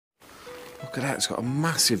Look at that, it's got a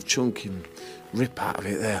massive chunky rip out of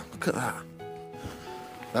it there. Look at that.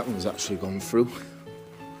 That one's actually gone through.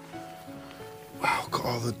 Wow, got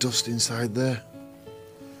all the dust inside there.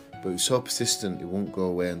 But it's so persistent, it won't go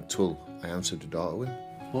away until I answered the door to him.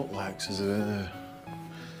 Look like there's a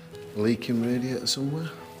leaking radiator somewhere.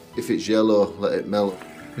 If it's yellow, let it melt.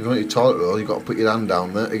 If you want your toilet roll, you've got to put your hand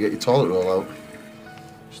down there to get your toilet roll out.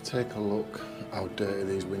 Just take a look how dirty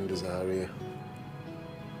these windows are here.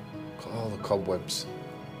 Look at all the cobwebs.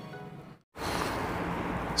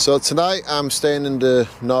 So tonight I'm staying in the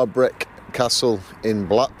Norbreck Castle in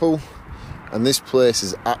Blackpool, and this place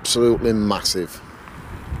is absolutely massive.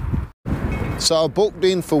 So I booked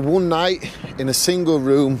in for one night in a single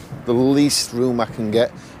room, the least room I can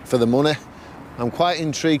get for the money. I'm quite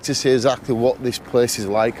intrigued to see exactly what this place is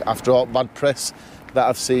like after all bad press that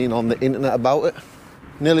I've seen on the internet about it.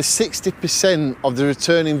 Nearly 60% of the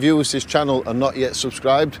returning viewers to this channel are not yet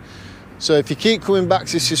subscribed. So if you keep coming back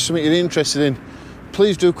to this is something you're interested in,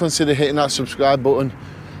 please do consider hitting that subscribe button.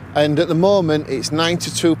 And at the moment, it's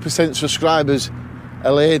 92% subscribers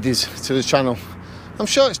are ladies to the channel. I'm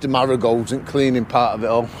sure it's the marigolds and cleaning part of it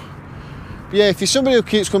all. But yeah, if you're somebody who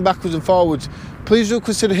keeps coming backwards and forwards, please do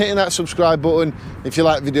consider hitting that subscribe button if you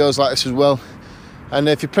like videos like this as well. And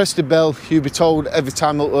if you press the bell, you'll be told every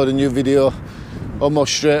time I upload a new video,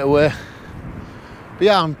 almost straight away. But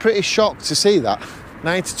yeah, I'm pretty shocked to see that.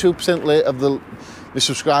 92% of the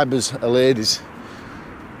subscribers are ladies.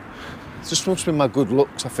 It just must be my good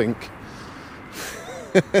looks, I think.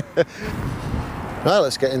 Right,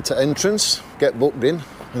 let's get into entrance, get booked in,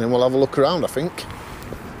 and then we'll have a look around, I think.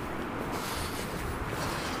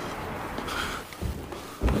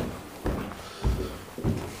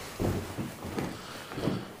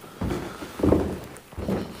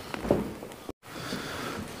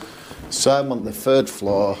 So I'm on the 3rd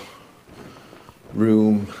floor,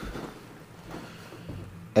 room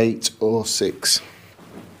 806.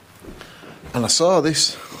 And I saw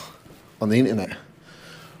this on the internet,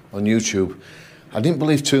 on YouTube. I didn't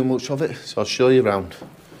believe too much of it, so I'll show you around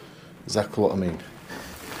exactly what I mean.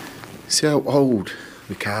 See how old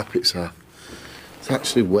the carpets are? It's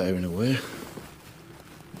actually wearing away.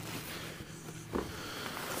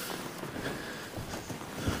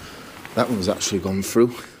 That one's actually gone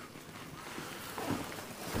through.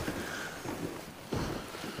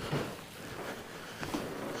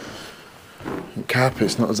 And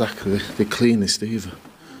carpet's not exactly the cleanest either.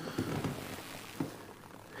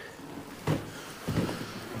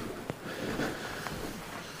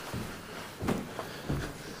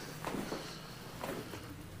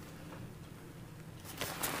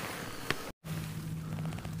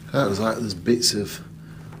 That was like there's bits of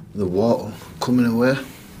the water coming away.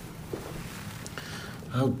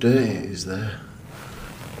 How dirty it is there.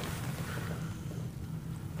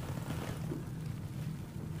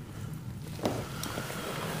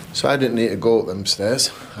 So I didn't need to go up them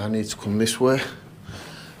stairs. I need to come this way.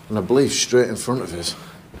 And I believe straight in front of us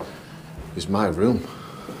is my room.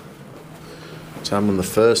 So I'm on the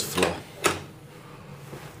 1st floor.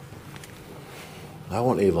 That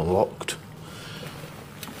wasn't even locked.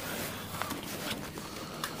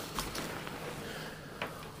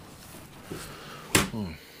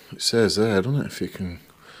 It says there, doesn't it, if you can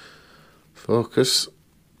focus.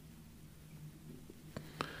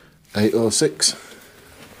 806.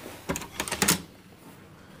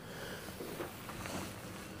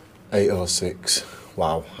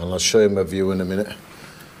 Wow, and I'll show you my view in a minute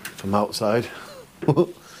from outside.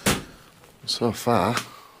 So far,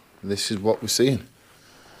 this is what we're seeing.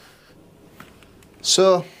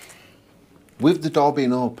 So, with the door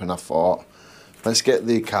being open, I thought, let's get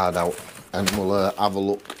the card out and we'll have a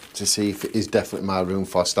look to see if it is definitely my room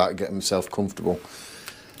before I start getting myself comfortable.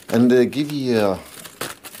 And give you your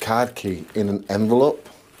card key in an envelope.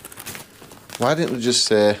 Why didn't they just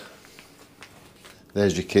say,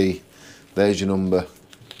 there's your key, there's your number,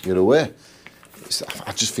 you're away?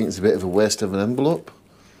 I just think it's a bit of a waste of an envelope.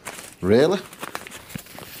 Really?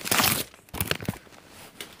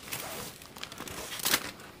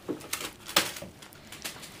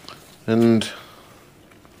 And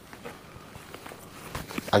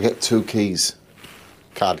I get 2 keys,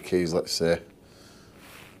 card keys, let's say.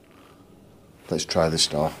 Let's try this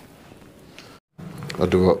door. I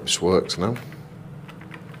do hope this works now.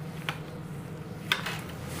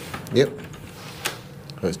 Yep,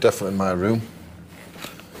 it's definitely my room.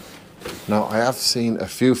 Now, I have seen a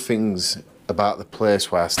few things about the place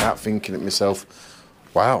where I start thinking to myself,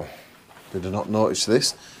 wow, did I not notice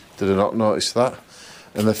this? Did I not notice that?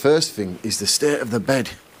 And the first thing is the state of the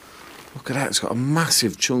bed. Look at that, it's got a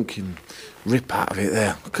massive chunky rip out of it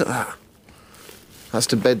there. Look at that. That's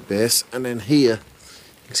the bed base, and then here,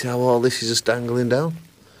 you can see how all this is just dangling down.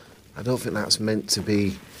 I don't think that's meant to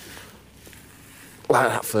be like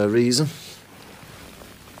that for a reason.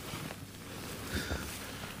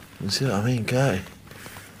 You see what I mean, can't you?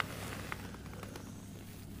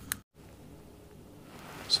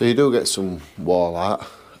 So you do get some wall art.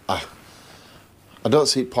 I don't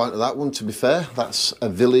see the point of that one, to be fair. That's a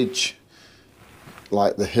village,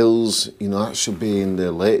 like the hills, you know, that should be in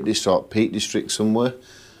the Lake District or Peak District somewhere.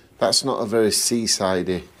 That's not a very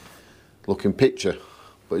seaside-y looking picture.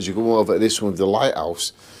 But as you go over to this one with the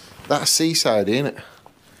lighthouse, that's seaside, isn't it?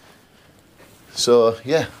 So,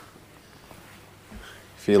 yeah.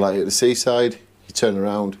 If you like at the seaside, you turn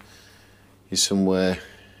around, you're somewhere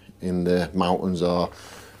in the mountains or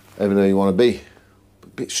everywhere you want to be. A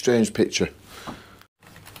bit strange picture.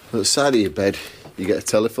 At the side of your bed, you get a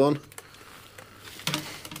telephone.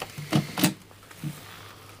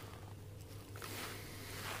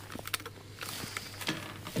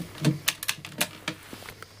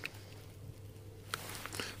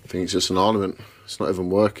 I think it's just an ornament. It's not even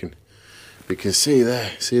working. But you can see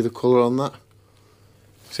there, see the colour on that?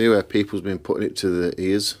 See where people's been putting it to the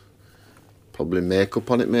ears? Probably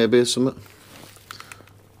makeup on it maybe or something.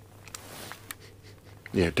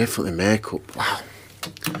 Yeah, definitely makeup. Wow.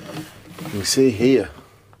 You can see here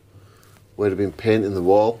where they've been painting the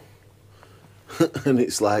wall. And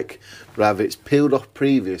it's like, rather it's peeled off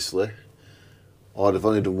previously or they've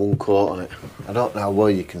only done one coat on it. I don't know where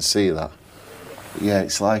you can see that. But yeah,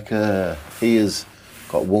 it's like here's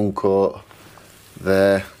got one coat,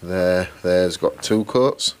 there's got two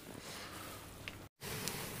coats.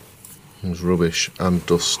 There's rubbish and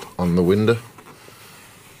dust on the window.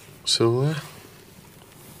 So there.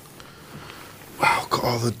 Wow, got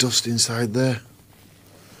all the dust inside there.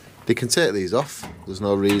 They can take these off. There's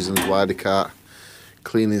no reasons why they can't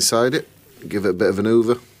clean inside it. Give it a bit of an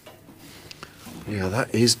hoover. Yeah,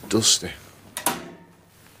 that is dusty.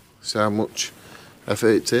 See how much effort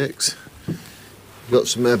it takes. You've got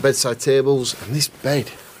some bedside tables, and this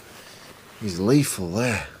bed is lethal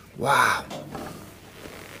there. Wow.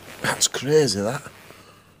 That's crazy, that.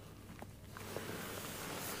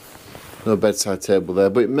 No bedside table there,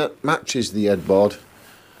 but it matches the headboard,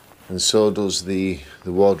 and so does the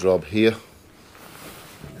wardrobe here.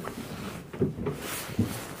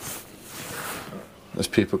 As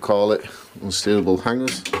people call it, unstealable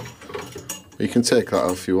hangers. You can take that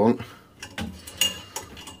off if you want,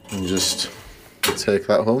 and just take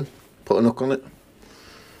that home, put a hook on it.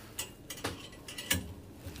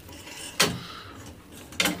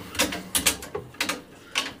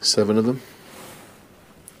 Seven of them.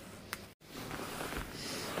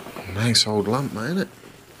 Nice old lamp, ain't it?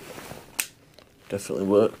 Definitely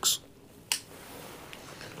works.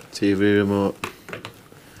 TV remote.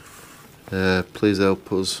 Please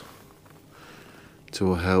help us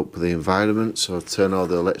to help the environment. So turn all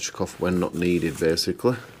the electric off when not needed,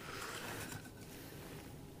 basically.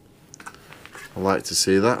 I like to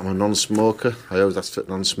see that. I'm a non-smoker. I always ask for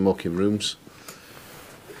non-smoking rooms.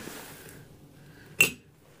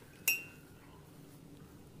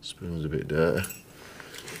 Spoon's a bit dirty.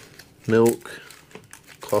 Milk,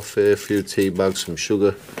 coffee, a few tea bags, some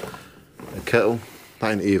sugar, a kettle.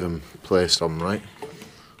 That ain't even placed on right.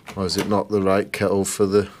 Or is it not the right kettle for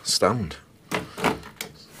the stand?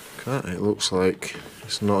 It looks like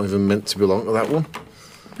it's not even meant to belong to that one.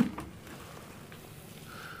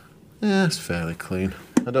 Yeah, it's fairly clean.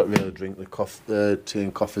 I don't really drink the tea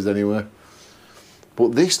and coffees anyway.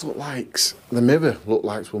 But this look like, the mirror looked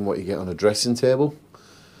like one what you get on a dressing table.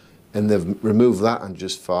 And they've removed that and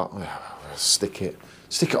just thought, oh, stick it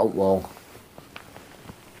on the wall.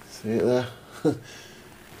 See it there?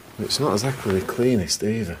 It's not exactly the cleanest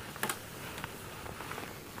either.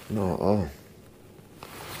 Not at all.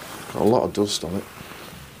 Got a lot of dust on it.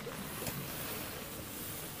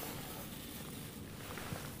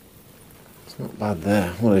 It's not bad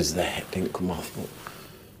there. What is there? It didn't come off, but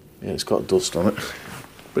yeah, it's got dust on it.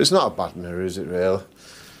 But it's not a bad mirror, is it really?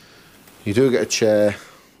 You do get a chair.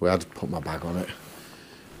 We had to put my bag on it.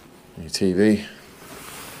 Your TV.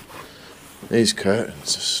 These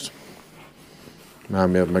curtains just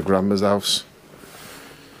remind me of my grandma's house.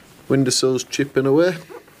 Windowsills chipping away.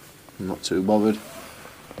 I'm not too bothered.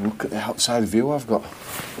 Look at the outside view I've got.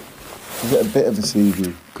 Is it a bit of a sea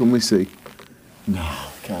view? Can we see? No,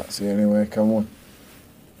 can't see anyway, can we?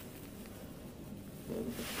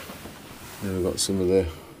 Then we've got some of the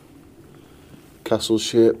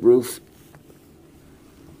castle-shaped roof.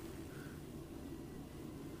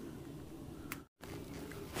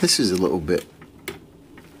 This is a little bit,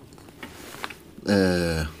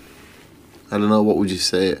 I don't know, what would you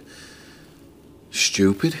say it?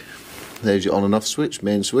 Stupid. There's your on and off switch,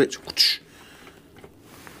 main switch.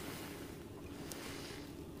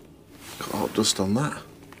 Got hot dust on that.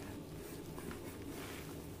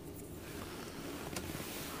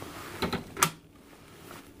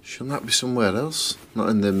 Shouldn't that be somewhere else? Not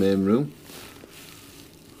in the main room.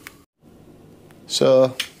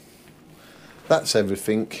 So that's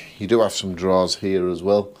everything. You do have some drawers here as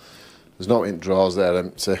well. There's no drawers there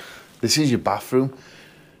empty. This is your bathroom.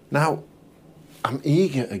 Now, I'm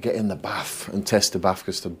eager to get in the bath and test the bath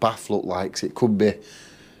because the bath looks like it could be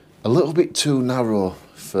a little bit too narrow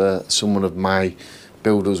for someone of my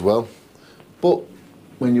build as well. But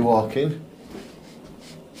when you walk in,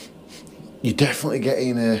 you're definitely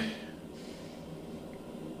getting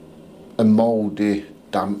a mouldy,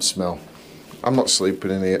 damp smell. I'm not sleeping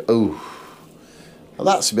in here. Oh,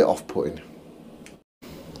 that's a bit off-putting.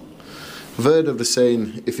 I've heard of the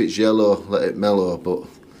saying, if it's yellow, let it mellow, but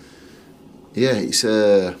yeah, it's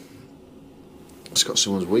got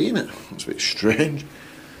someone's wee in it. That's a bit strange.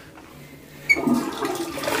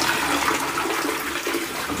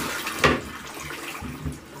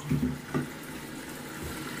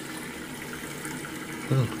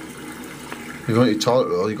 If you want your toilet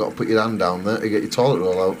roll, you've got to put your hand down there to get your toilet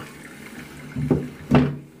roll out.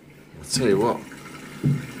 I'll tell you what,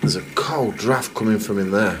 there's a cold draft coming from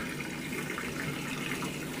in there.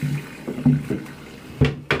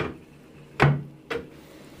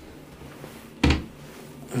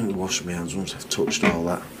 I'm going to wash my hands once I've touched all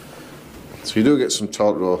that. So you do get some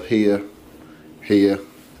toilet roll here, here,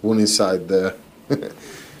 one inside there.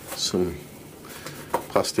 Some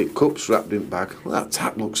plastic cups wrapped in bag. Well, that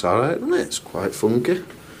tap looks alright, doesn't it? It's quite funky.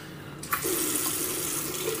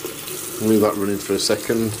 Leave that running for a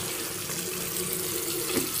second.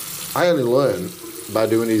 I only learned by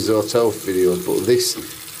doing these hotel videos, but this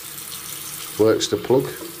works to plug.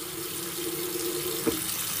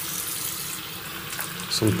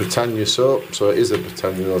 Some Britannia soap, so it is a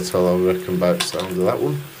Britannia hotel, I reckon, by the sound of that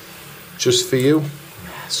one. Just for you.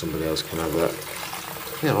 Somebody else can have that.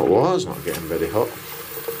 Yeah, hot water's not getting very hot.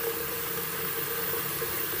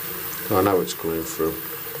 Oh, now it's coming through.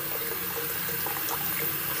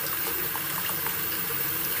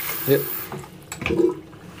 Yep.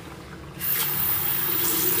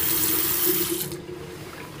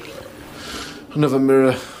 Another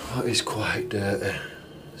mirror that is quite dirty.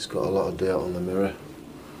 It's got a lot of dirt on the mirror.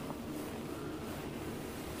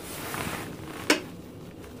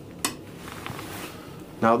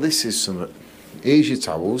 Now this is something. Here's your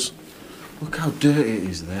towels. Look how dirty it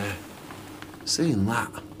is there. Seeing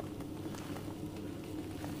that.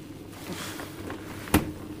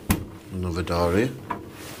 Another door here.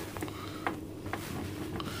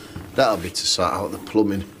 That'll be to sort out the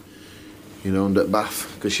plumbing, you know, under the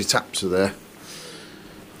bath, because your taps are there.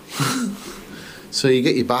 So you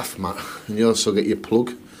get your bath mat, and you also get your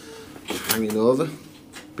plug hanging over,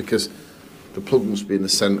 because the plug must be in the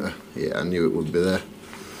centre. Yeah, I knew it would be there.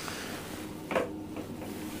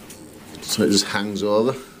 So it just hangs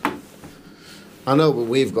over. I know, but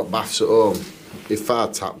we've got baths at home. If our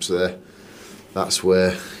tap's there, that's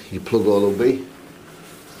where your plug hole will be.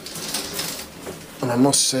 And I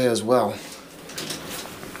must say as well,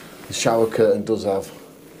 the shower curtain does have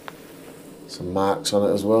some marks on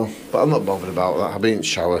it as well. But I'm not bothered about that. I've been in the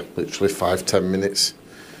shower literally 5-10 minutes.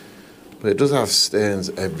 But it does have stains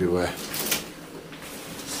everywhere.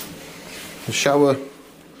 The shower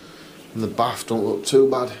and the bath don't look too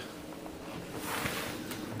bad.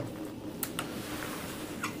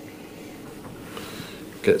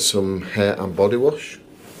 Get some hair and body wash.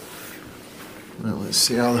 Well, let's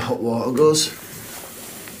see how the hot water goes.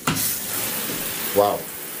 Wow. It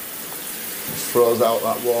throws out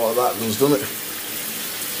that water, that does, doesn't it?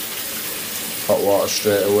 Hot water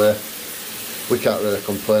straight away. We can't really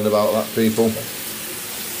complain about that, people.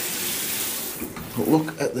 But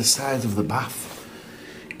look at the size of the bath.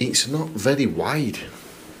 It's not very wide.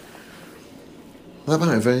 That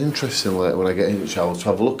might be very interesting later when I get in the shower to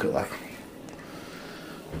have a look at that.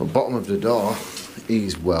 The bottom of the door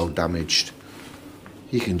is well damaged.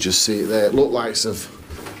 You can just see it there. It looked like they've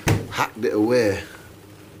hacked it away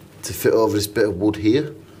to fit over this bit of wood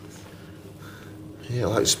here. Yeah,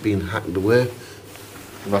 like it's been hacked away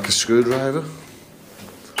like a screwdriver.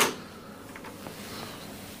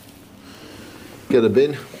 Get a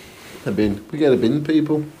bin. A bin. We get a bin,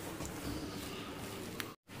 people.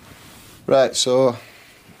 Right, so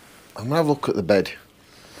I'm gonna have a look at the bed,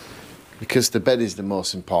 because the bed is the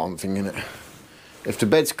most important thing, isn't it? If the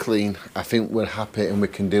bed's clean, I think we're happy and we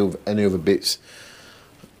can deal with any other bits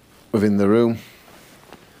within the room.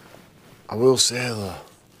 I will say though,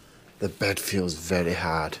 the bed feels very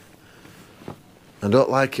hard. I don't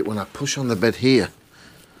like it when I push on the bed here,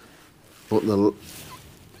 but the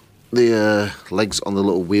legs on the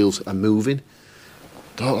little wheels are moving.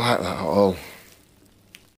 Don't like that at all.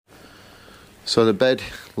 So the bed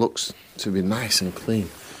looks to be nice and clean.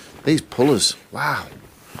 These pullers, wow.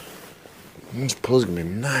 These pullers are going to be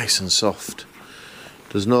nice and soft.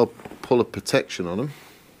 There's no puller protection on them.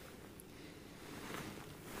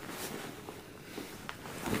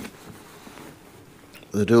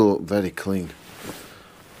 They do look very clean.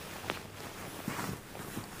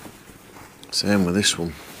 Same with this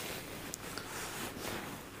one.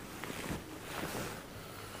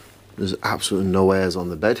 There's absolutely no hairs on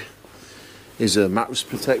the bed. Is there a mattress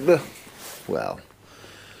protector? Well,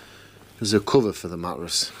 there's a cover for the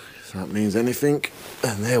mattress, if that means anything.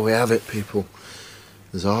 And there we have it, people.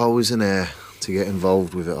 There's always an hair to get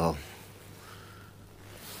involved with it all.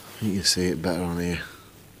 I think you see it better on here.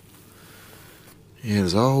 Yeah,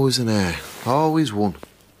 there's always an hair. Always one.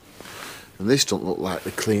 And this don't look like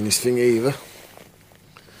the cleanest thing either.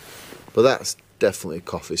 But that's definitely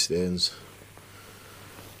coffee stains.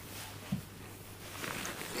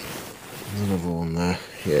 There's another one there.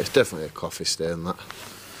 Yeah, it's definitely a coffee stain, that.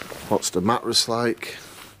 What's the mattress like?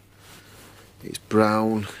 It's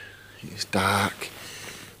brown. It's dark.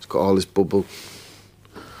 It's got all this bubble.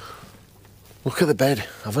 Look at the bed.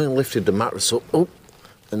 I've only lifted the mattress up. Oh,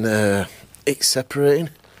 and it's separating.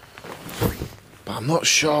 But I'm not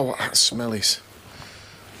sure what that smell is.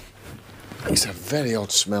 It's a very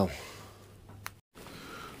odd smell.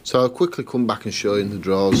 So I'll quickly come back and show you in the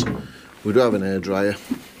drawers. We do have an hairdryer.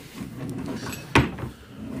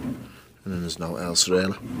 And then there's no else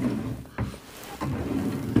really.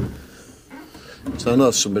 So I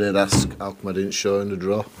know somebody had asked how come I didn't show in the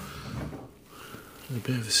drawer. There's a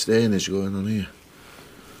bit of a stainage going on here.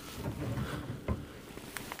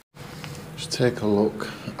 Just take a look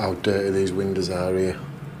how dirty these windows are here.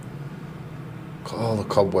 Look at all the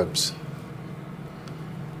cobwebs.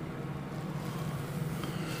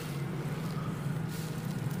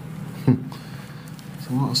 There's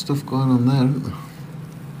a lot of stuff going on there, isn't there?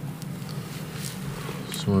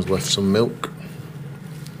 Someone's left some milk.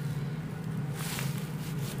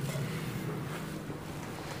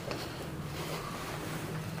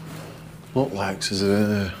 Look like there's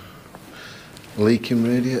a leaking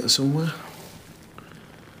radiator somewhere.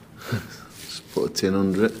 Just put a tin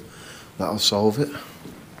under it. That'll solve it.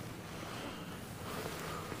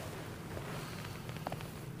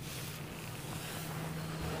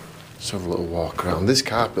 Let's have a little walk around. This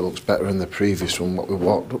carpet looks better than the previous one, what we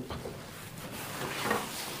walked up.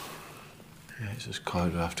 Yeah, it's just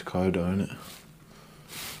corridor after corridor, isn't it?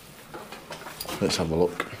 Let's have a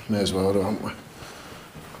look. May as well, don't we?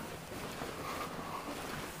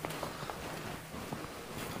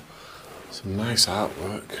 Some nice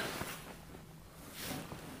artwork.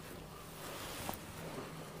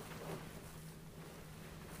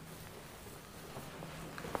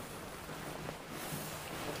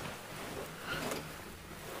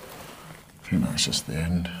 I think that's just the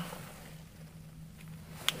end.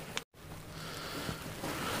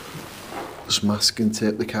 Just masking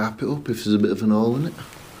tape the carpet up if there's a bit of an hole in it.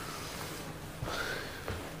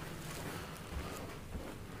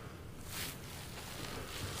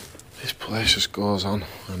 This place just goes on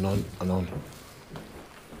and on and on.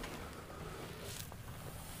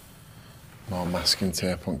 More masking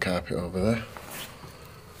tape on carpet over there.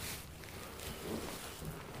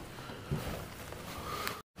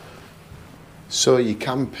 So you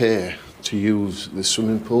can pay to use the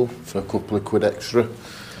swimming pool for a couple of quid extra,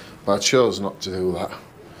 but I chose not to do that.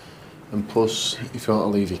 And plus, if you want to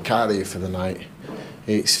leave your car here for the night,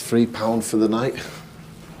 it's £3 for the night.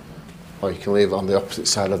 Or you can leave it on the opposite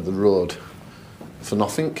side of the road for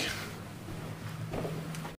nothing.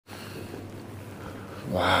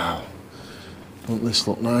 Wow, doesn't this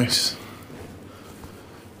look nice?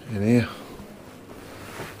 In here.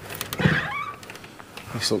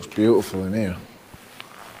 This looks beautiful in here.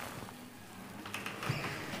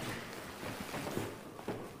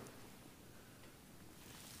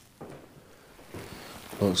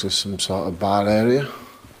 Looks like some sort of bar area.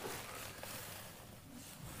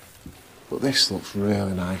 But this looks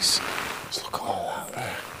really nice. Let's look at all that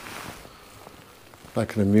there.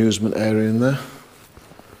 Like an amusement area in there,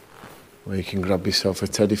 where you can grab yourself a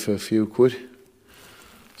teddy for a few quid.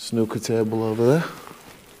 Snooker table over there.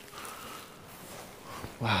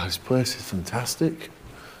 Wow, this place is fantastic.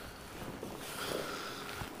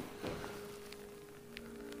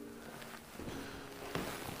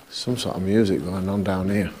 Some sort of music going on down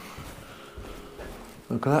here.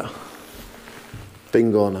 Look at that.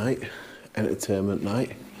 Bingo night, entertainment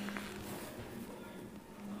night.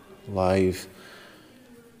 Live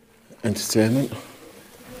entertainment.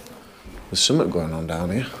 There's something going on down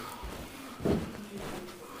here.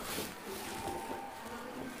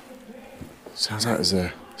 Sounds like there's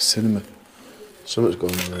a cinema. Something's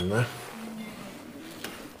going on in there.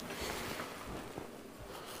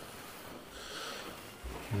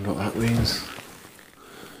 I wonder what that means.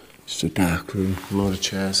 Just a dark room, a load of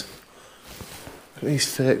chairs. Look at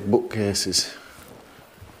these fake bookcases.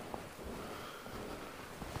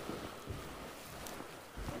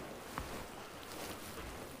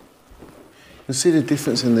 You can see the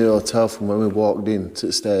difference in the hotel from when we walked in to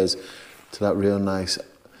the stairs to that real nice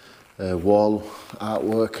wall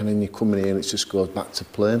artwork, and then you come in here and it just goes back to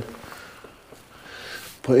plain.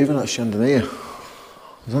 But even that chandelier,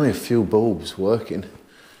 there's only a few bulbs working.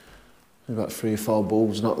 There's about 3 or 4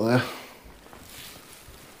 bulbs not there.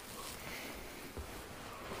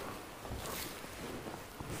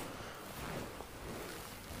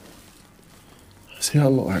 See, that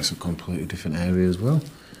looks like some completely different area as well.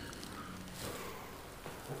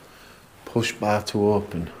 Push bar to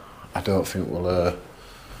open. I don't think we'll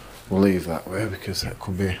leave that way because that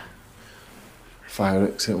could be a fire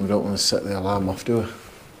exit. We don't want to set the alarm off, do we?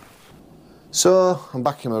 So, I'm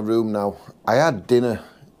back in my room now. I had dinner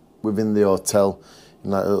within the hotel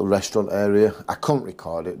in that little restaurant area. I couldn't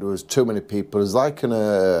record it. There was too many people. There's like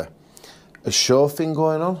a show thing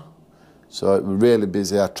going on. So it was really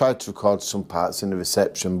busy. I tried to record some parts in the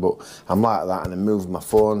reception, but I'm like that and I moved my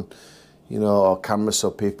phone, you know, or camera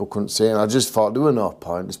so people couldn't see it. And I just thought there was no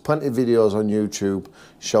point. There's plenty of videos on YouTube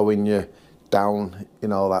showing you down, you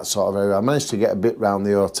know, that sort of area. I managed to get a bit round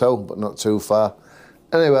the hotel, but not too far.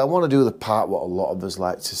 Anyway, I want to do the part what a lot of us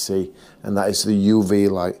like to see, and that is the UV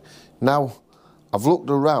light. Now, I've looked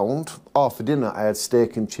around. Oh, for dinner I had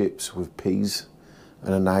steak and chips with peas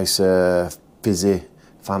and a nice fizzy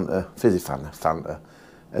Fanta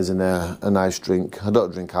as a nice drink. I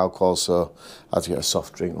don't drink alcohol, so I had to get a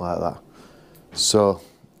soft drink like that. So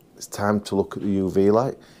it's time to look at the UV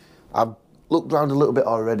light. I've looked around a little bit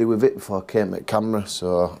already with it before I came at camera,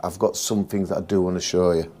 so I've got some things that I do want to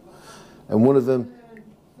show you. And one of them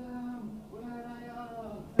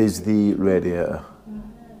is the radiator.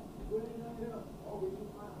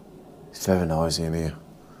 It's very noisy in here.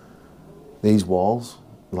 These walls,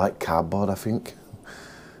 like cardboard, I think.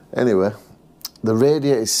 Anyway, the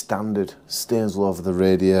radiator is standard, stains all over the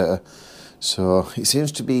radiator. So it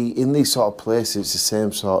seems to be in these sort of places, it's the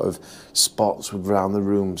same sort of spots around the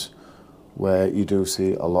rooms where you do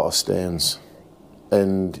see a lot of stains.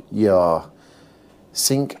 And your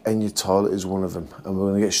sink and your toilet is one of them. And we're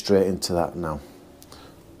going to get straight into that now.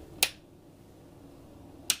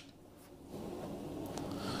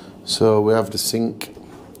 So we have the sink.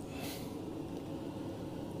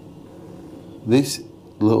 This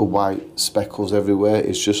little white speckles everywhere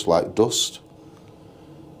is just like dust.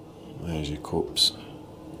 There's your cups.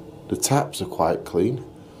 The taps are quite clean.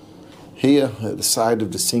 Here at the side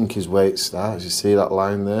of the sink is where it starts. You see that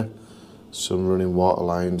line there? Some running water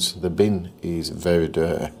lines. The bin is very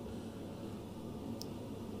dirty.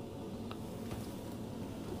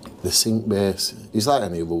 The sink base is like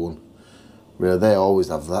any other one. Really, they always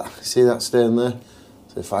have that. See that stain there?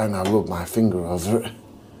 So if I now rub my finger over it,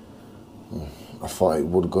 I thought it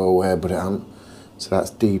would go away, but it hasn't. So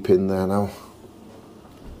that's deep in there now.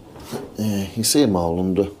 Yeah, you see them all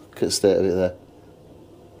under. Look at the state of it there.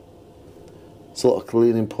 It's a lot of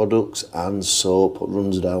cleaning products and soap that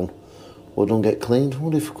runs down. Well, don't get cleaned. I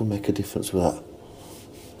wonder if we could make a difference with that.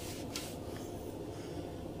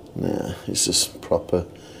 Yeah, it's just proper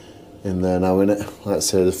in there now, innit? Like I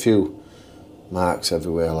say, there's a few marks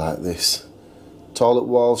everywhere like this. Toilet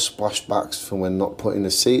wall, splashbacks from when not putting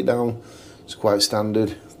the seat down. It's quite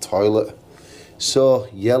standard. Toilet. So,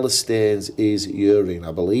 yellow stains is urine,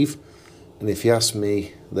 I believe. And if you ask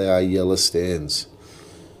me, they are yellow stains.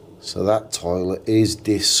 So that toilet is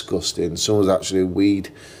disgusting. Someone's actually weed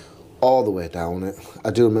all the way down it. I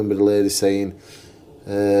do remember the lady saying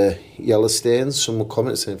yellow stains. Someone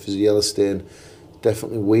commented saying if there's a yellow stain,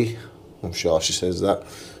 definitely wee. I'm sure she says that.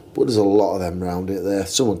 But there's a lot of them around it there.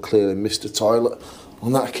 Someone clearly missed a toilet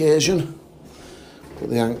on that occasion. But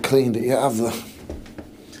they haven't cleaned it yet, have they?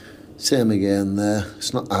 Same again there.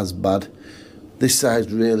 It's not as bad. This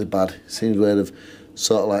side's really bad. Seems where they've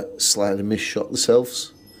sort of like slightly misshot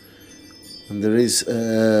themselves. And there is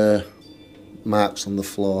marks on the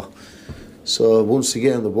floor. So once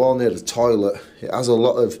again, the wall near the toilet, it has a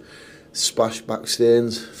lot of splashback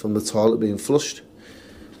stains from the toilet being flushed.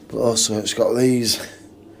 But also it's got these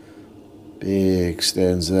big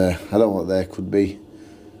stains there. I don't know what they could be.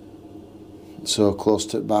 So close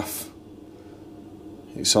to the bath.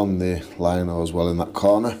 It's on the lino as well in that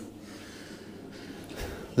corner.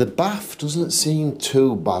 The bath doesn't seem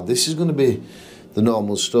too bad. This is going to be the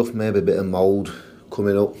normal stuff, maybe a bit of mould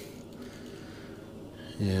coming up.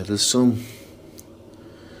 Yeah, there's some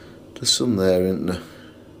there, isn't there?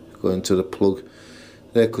 Going to the plug.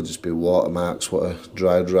 There could just be watermarks, what are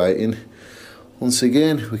dried right in. Once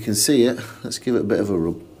again, we can see it. Let's give it a bit of a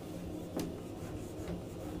rub.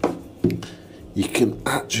 You can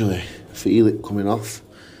actually feel it coming off.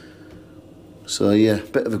 So yeah,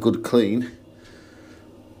 bit of a good clean.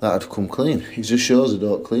 That'd come clean. It just shows I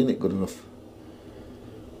don't clean it good enough.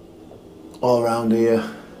 All around here,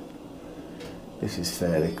 this is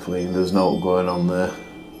fairly clean. There's no going on there.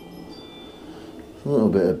 A little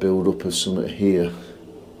bit of build up of something here.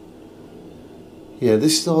 Yeah,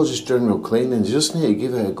 this is all just general cleaning. You just need to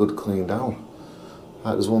give it a good clean down.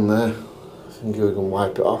 Like there's one there. I think we can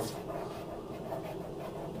wipe it off.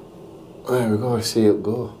 There we go, I see it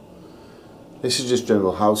go. This is just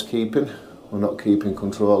general housekeeping. We're not keeping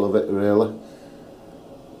control of it really.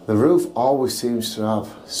 The roof always seems to have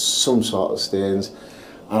some sort of stains,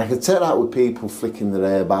 and I can take that with people flicking their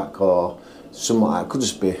hair back or something like that. It could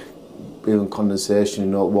just be being condensation,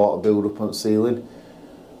 you know, water build up on the ceiling.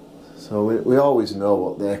 So we always know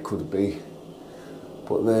what they could be,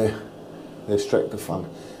 but they strike the fan.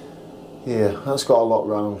 Yeah, that's got a lot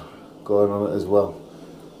round going on it as well.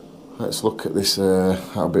 Let's look at this,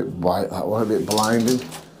 a bit white, that one, a bit blinding.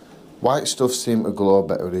 White stuff seems to glow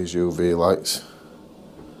better with these UV lights.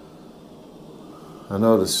 I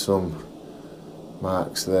know there's some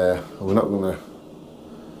marks there. We're not going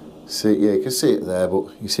to see it. Yeah, you can see it there,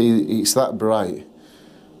 but you see it's that bright.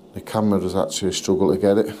 The camera does actually struggle to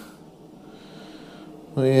get it.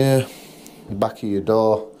 But yeah, the back of your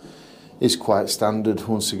door is quite standard.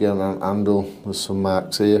 Once again, on the handle, there's some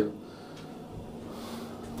marks here.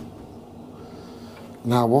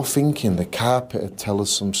 Now, we're thinking the carpet would tell us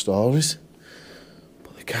some stories,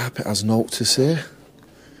 but the carpet has naught to say.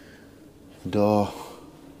 The door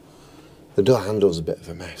handle's a bit of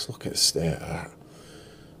a mess. Look at the state of that.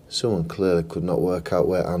 Someone clearly could not work out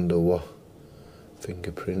where handle was.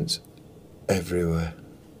 Fingerprints everywhere.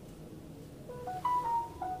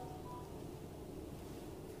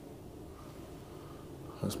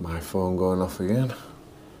 That's my phone going off again.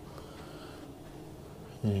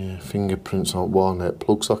 Yeah, fingerprints on walnut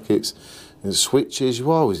plug sockets and switches.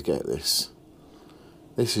 You always get this.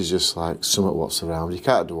 This is just like something what's around. You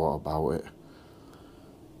can't do what about it.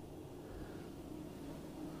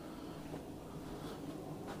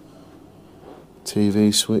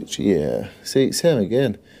 TV switch, yeah. See, same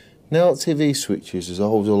again. Now TV switches, there's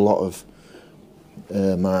always a lot of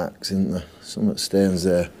marks, isn't there? Some stains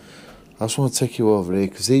there. I just want to take you over here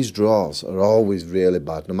because these drawers are always really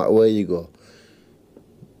bad, no matter where you go.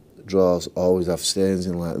 The drawers always have stains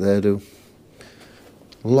in like they do.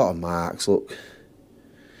 A lot of marks, look.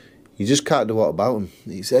 You just can't do what about them.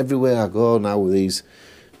 It's everywhere I go now with these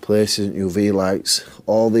places and UV lights.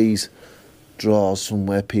 All these drawers from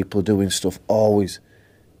where people are doing stuff always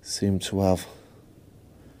seem to have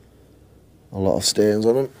a lot of stains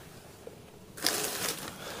on them.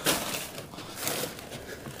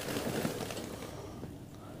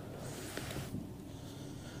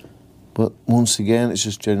 But once again, it's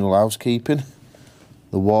just general housekeeping.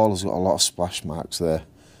 The wall has got a lot of splash marks there.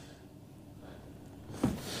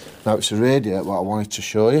 Now it's a radiator what I wanted to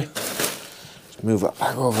show you. Let's move that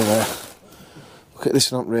back over there. Look at this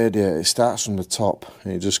front radiator. It starts from the top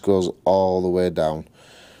and it just goes all the way down,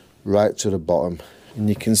 right to the bottom. And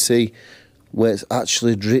you can see where it's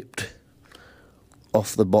actually dripped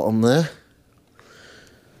off the bottom there.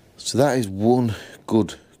 So that is one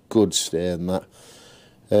good stain, that.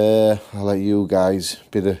 I'll let you guys a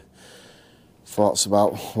bit of thoughts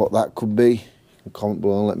about what that could be. You can comment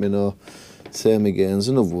below and let me know. Same again, there's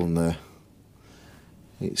another one there.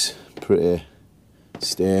 It's pretty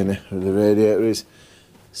stainy where the radiator is.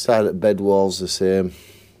 Side of the bed walls the same.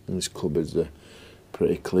 And these cupboards are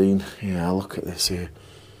pretty clean. Yeah, look at this here.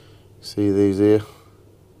 See these here?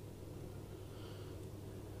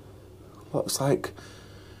 Looks like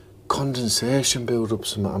condensation build up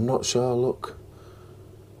something. I'm not sure, look.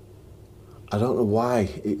 I don't know why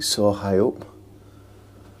it's so high up.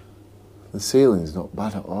 The ceiling's not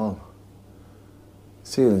bad at all. The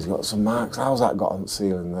ceiling's got some marks. How's that got on the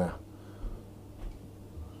ceiling there?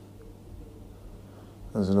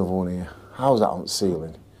 There's another one here. How's that on the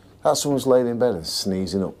ceiling? That's someone's laying in bed and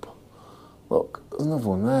sneezing up. Look, there's another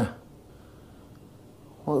one there.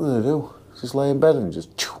 What do they do? Just lay in bed and just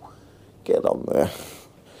get on there.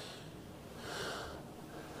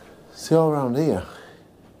 See, all around here,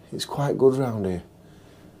 it's quite good round here.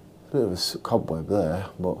 A bit of a cobweb there,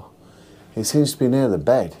 but it seems to be near the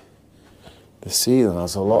bed. The ceiling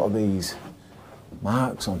has a lot of these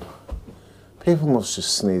marks on. People must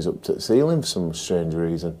just sneeze up to the ceiling for some strange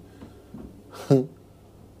reason.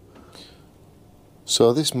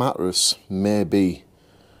 So this mattress may be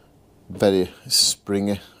very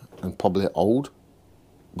springy and probably old,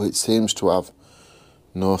 but it seems to have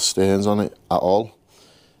no stains on it at all.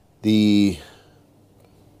 The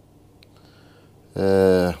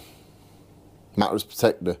mattress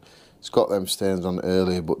protector, it's got them stains on it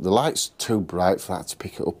earlier, but the light's too bright for that to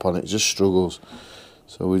pick it up on. It just struggles.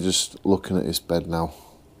 So we're just looking at this bed now.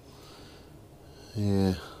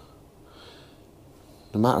 Yeah,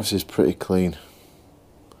 the mattress is pretty clean.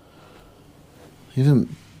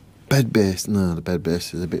 Even bed base, no, the bed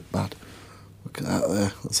base is a bit bad. Look at that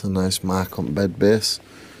there, that's a nice mark on bed base.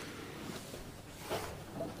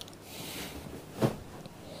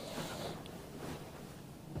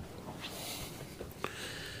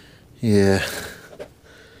 Yeah.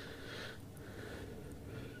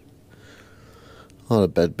 Oh, the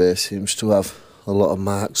bed base seems to have a lot of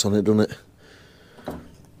marks on it, doesn't it?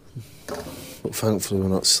 But thankfully we're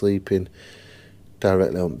not sleeping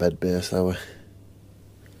directly on bed base, are we?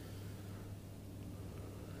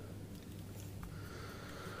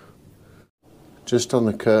 Just on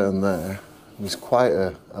the curtain there, there's quite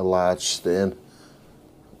a large stain.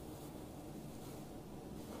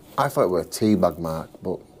 I thought it were a tea bag mark,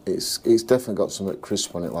 but it's definitely got something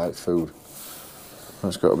crisp on it, like food.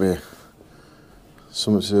 That's got to be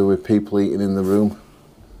something to do with people eating in the room.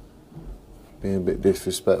 Being a bit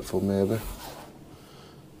disrespectful, maybe.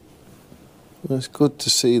 Well, it's good to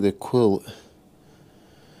see the quilt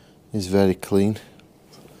is very clean.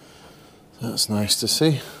 That's nice to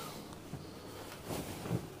see.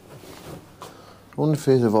 I wonder if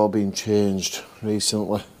these have all been changed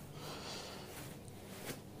recently.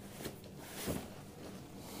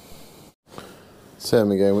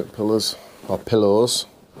 Same again with pillars, or pillows.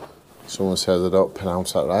 Someone says I don't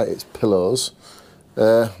pronounce that right, it's pillows.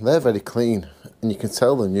 They're very clean, and you can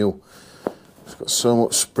tell they're new. It's got so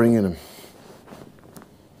much spring in them.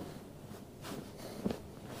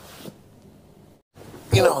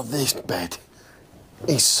 You know, this bed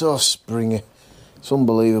is so springy, it's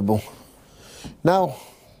unbelievable. Now,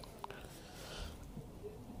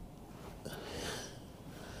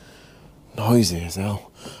 noisy as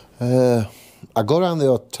hell. I go around the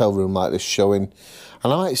hotel room like this showing,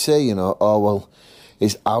 and I might say, you know, oh well,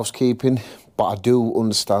 it's housekeeping, but I do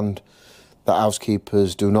understand that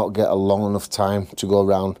housekeepers do not get a long enough time to go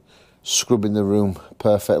around scrubbing the room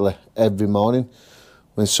perfectly every morning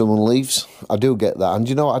when someone leaves. I do get that, and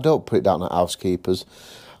you know, I don't put it down at housekeepers.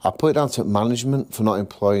 I put it down to management for not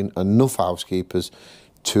employing enough housekeepers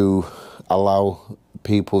to allow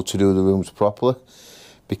people to do the rooms properly,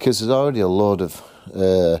 because there's already a load of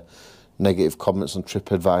negative comments on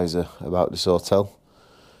TripAdvisor about this hotel.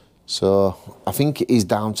 So I think it is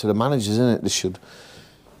down to the managers, isn't it? They should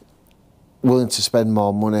willing to spend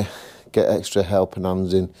more money, get extra helping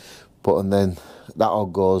hands in, but and then that all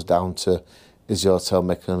goes down to, is the hotel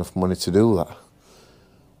making enough money to do that?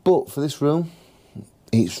 But for this room,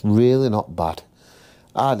 it's really not bad.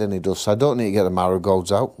 Hardly any dust. I don't need to get the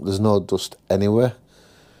marigolds out. There's no dust anywhere.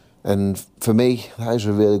 And for me, that is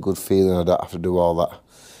a really good feeling. I don't have to do all that.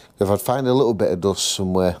 If I'd find a little bit of dust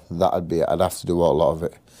somewhere, that'd be it. I'd have to do a lot of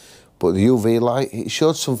it. But the UV light, it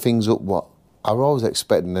showed some things up what I was always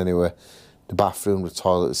expecting anyway. The bathroom, the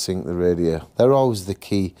toilet, the sink, the radiator. They're always the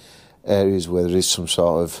key areas where there is some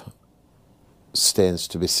sort of stains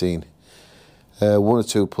to be seen. One or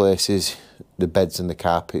two places, the beds and the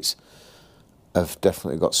carpets have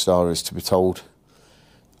definitely got stories to be told.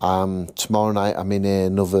 Tomorrow night I'm in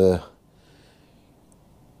another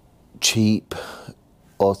cheap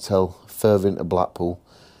hotel further into Blackpool.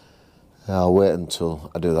 I'll wait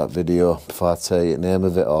until I do that video before I tell you the name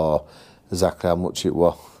of it or exactly how much it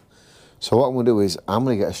was. So what I'm going to do is I'm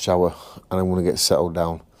going to get a shower and I'm going to get settled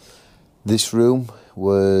down. This room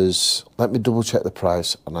was, let me double check the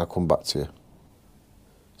price and I'll come back to you.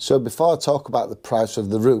 So before I talk about the price of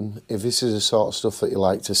the room, if this is the sort of stuff that you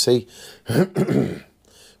like to see,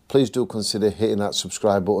 please do consider hitting that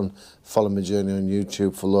subscribe button, follow my journey on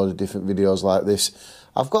YouTube for a load of different videos like this.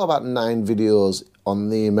 I've got about 9 videos on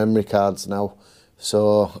the memory cards now,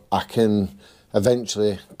 so I can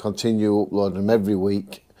eventually continue uploading them every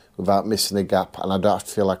week without missing a gap, and I don't have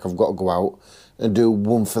to feel like I've got to go out and do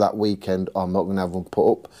one for that weekend or I'm not going to have one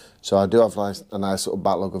put up. So I do have a nice little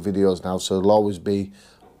backlog of videos now, so there'll always be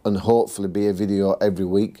and hopefully be a video every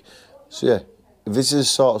week. So yeah, if this is the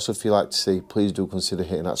sort of stuff you like to see, please do consider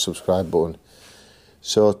hitting that subscribe button.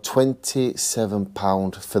 So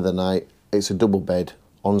 £27 for the night. It's a double bed,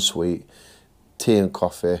 ensuite, tea and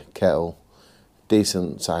coffee, kettle,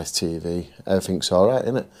 decent sized TV, everything's alright,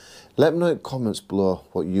 isn't it? Let me know in the comments below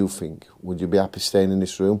what you think. Would you be happy staying in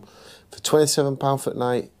this room? For £27 for the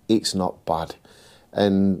night, it's not bad.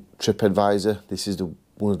 And TripAdvisor, this is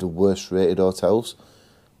one of the worst rated hotels.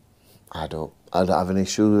 I don't have an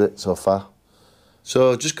issue with it so far.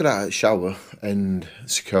 So just got out of the shower and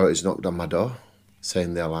security's knocked on my door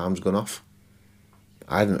saying the alarm's gone off.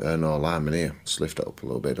 I didn't hear no alarm in here. Just lift it up a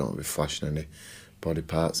little bit, don't want to be flashing any body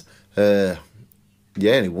parts.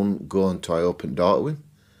 Yeah, and he wouldn't go until I opened the door to him.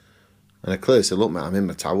 And I clearly said, look mate, I'm in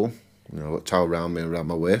my towel. You know, I've got a towel around me, around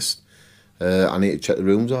my waist. I need to check the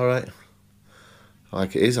room's alright.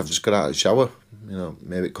 Like it is, I've just got out of the shower. You know,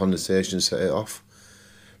 maybe condensation set it off.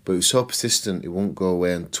 But he was so persistent, he wouldn't go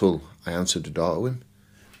away until I answered the door to him.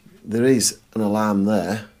 There is an alarm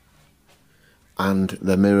there, and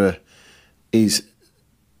the mirror is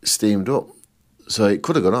steamed up. So it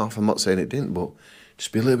could have gone off, I'm not saying it didn't, but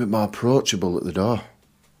just be a little bit more approachable at the door.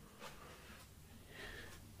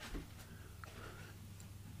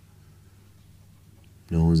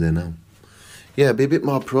 No one's there now. Yeah, be a bit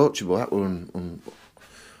more approachable. That were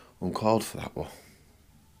uncalled for, that one.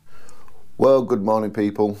 Well, good morning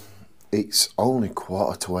people. It's only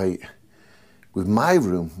 7:45. With my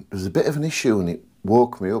room, there's a bit of an issue and it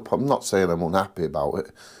woke me up. I'm not saying I'm unhappy about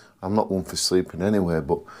it. I'm not one for sleeping anyway,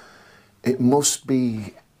 but it must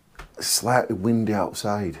be slightly windy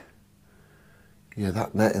outside. Yeah,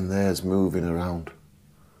 that netting there's moving around.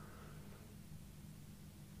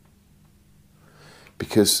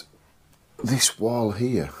 Because this wall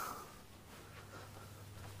here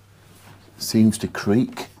seems to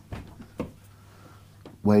creak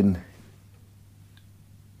when,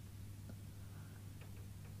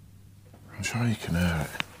 I'm sure you can hear it.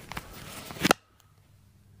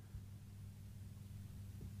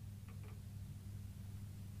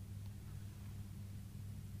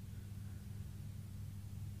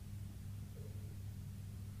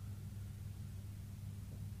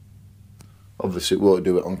 Obviously it won't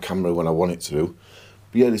do it on camera when I want it to do.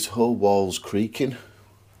 But yeah, this whole wall's creaking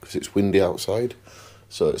because it's windy outside.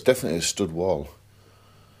 So it's definitely a stud wall.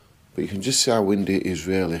 But you can just see how windy it is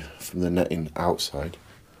really from the netting outside.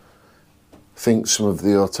 I think some of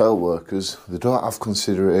the hotel workers, they don't have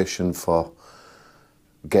consideration for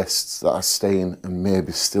guests that are staying and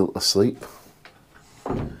maybe still asleep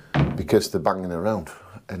because they're banging around.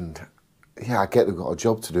 And yeah, I get they've got a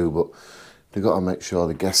job to do, but they've got to make sure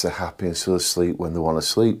the guests are happy and still asleep when they want to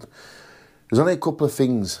sleep. There's only a couple of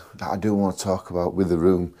things that I do want to talk about with the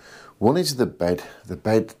room. One is the bed. The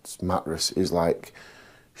bed's mattress is like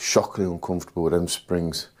shockingly uncomfortable with them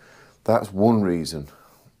springs. That's one reason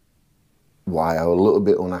why I was a little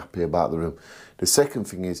bit unhappy about the room. The second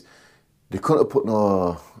thing is they couldn't have put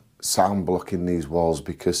no sound block in these walls,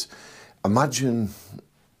 because imagine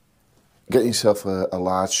getting yourself a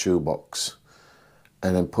large shoebox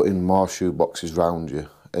and then putting more shoe boxes round you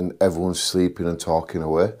and everyone's sleeping and talking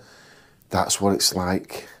away. That's what it's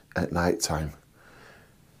like at night time.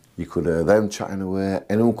 You could hear them chatting away,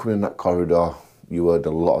 anyone coming in that corridor, you heard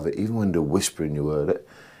a lot of it. Even when they're whispering, you heard it.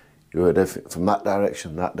 You heard everything from that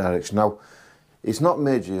direction, that direction. Now, it's not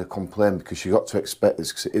made you a complaint because you got to expect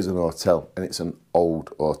this because it is an hotel and it's an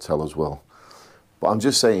old hotel as well. But I'm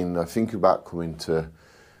just saying, I think about coming to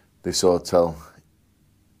this hotel,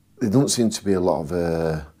 there doesn't seem to be a lot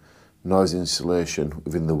of noise insulation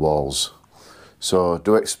within the walls. So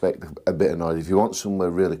do expect a bit of noise. If you want somewhere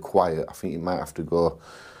really quiet, I think you might have to go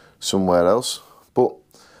somewhere else. But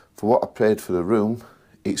for what I paid for the room,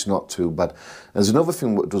 it's not too bad. There's another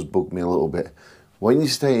thing that does bug me a little bit. When you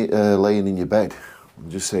stay laying in your bed,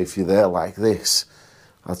 just say if you're there like this,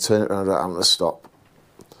 I'll turn it around and I'm going to stop.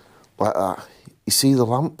 Like that. You see the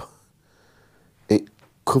lamp? It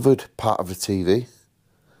covered part of the TV.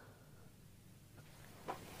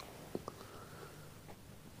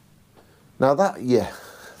 Now that, yeah,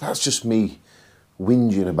 that's just me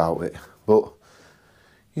whinging about it. But,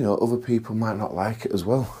 you know, other people might not like it as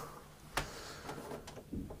well.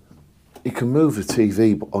 You can move the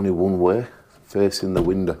TV, but only one way, facing the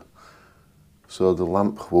window. So the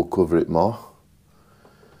lamp will cover it more.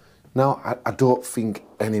 Now, I don't think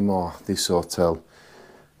anymore this hotel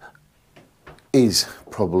is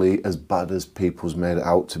probably as bad as people's made it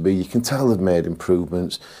out to be. You can tell they've made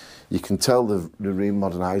improvements. You can tell they're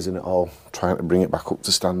remodernising it all, trying to bring it back up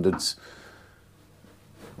to standards.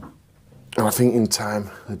 And I think in time,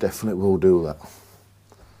 they definitely will do that.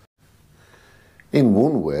 In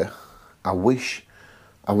one way, I wish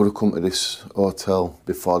I would have come to this hotel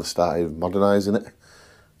before they started modernising it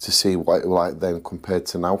to see what it was like then compared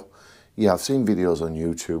to now. Yeah, I've seen videos on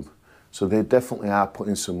YouTube, so they definitely are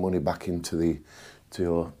putting some money back into the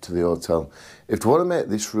to the hotel. If they want to make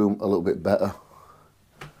this room a little bit better,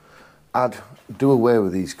 I'd do away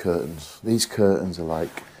with these curtains. These curtains are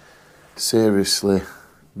like, seriously,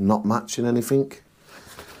 not matching anything.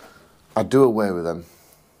 I'd do away with them.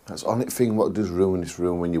 That's the only thing what does ruin this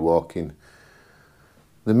room when you walk in.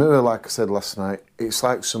 The mirror, like I said last night, it's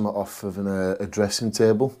like something off of a dressing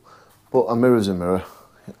table, but a mirror's a mirror.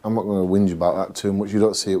 I'm not going to whinge about that too much. You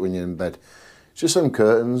don't see it when you're in bed. It's just some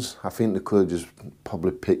curtains. I think they could have just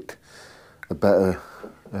probably picked a better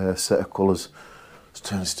set of colours. Let's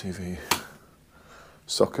turn this TV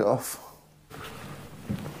socket off.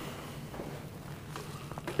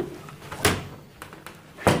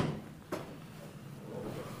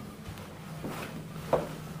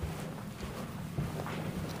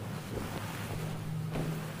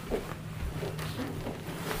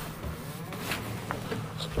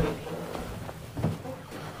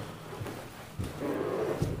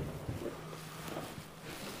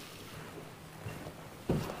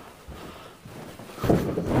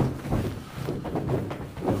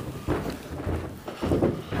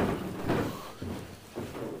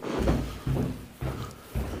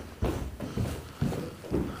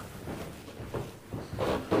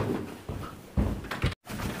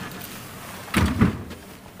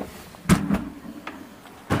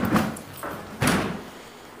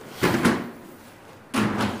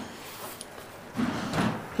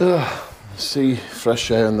 See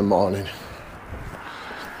fresh air in the morning.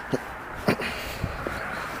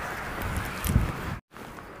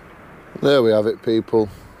 There we have it, people.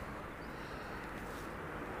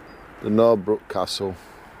 The Norbreck Castle,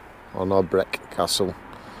 or Norbreck Castle.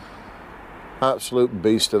 Absolute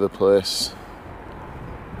beast of a place.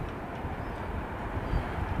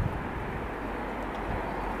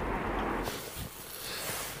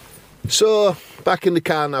 So, back in the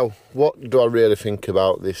car now. What do I really think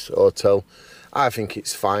about this hotel? I think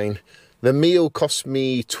it's fine. The meal cost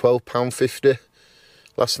me £12.50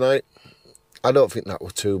 last night. I don't think that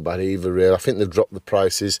was too bad either, really. I think they've dropped the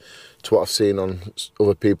prices to what I've seen on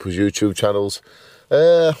other people's YouTube channels.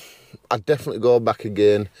 I'd definitely go back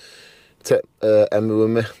again. Take Emma with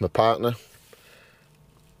me, my partner.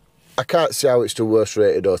 I can't see how it's the worst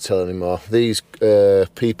rated hotel anymore. These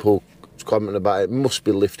people commenting about it must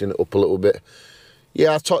be lifting it up a little bit.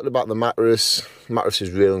 Yeah, I talked about the mattress. Mattress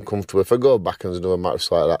is really uncomfortable. If I go back and there's another mattress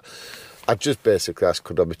like that, I'd just basically ask,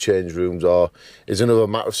 could I be change rooms or is another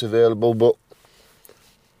mattress available? But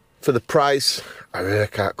for the price, I really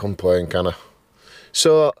can't complain, can I?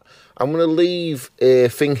 So I'm going to leave a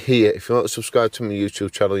thing here. If you want to subscribe to my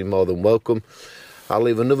YouTube channel, you're more than welcome. I'll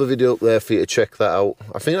leave another video up there for you to check that out.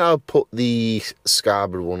 I think I'll put the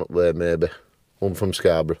Scarborough one up there, maybe. One from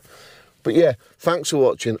Scarborough. But yeah, thanks for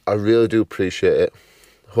watching. I really do appreciate it.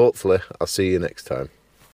 Hopefully, I'll see you next time.